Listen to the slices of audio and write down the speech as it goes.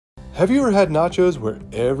Have you ever had nachos where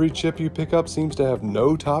every chip you pick up seems to have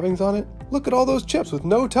no toppings on it? Look at all those chips with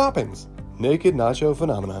no toppings. Naked nacho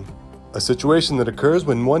phenomenon. A situation that occurs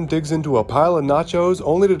when one digs into a pile of nachos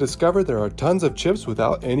only to discover there are tons of chips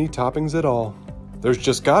without any toppings at all. There's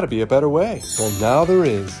just gotta be a better way. Well, now there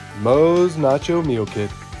is. MOE'S Nacho Meal Kit.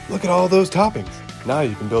 Look at all those toppings. Now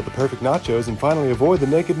you can build the perfect nachos and finally avoid the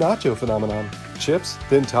naked nacho phenomenon. Chips,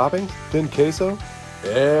 then toppings, then queso,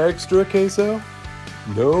 extra queso.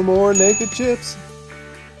 No more naked chips.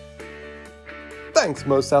 Thanks,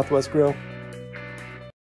 MOE'S Southwest Grill.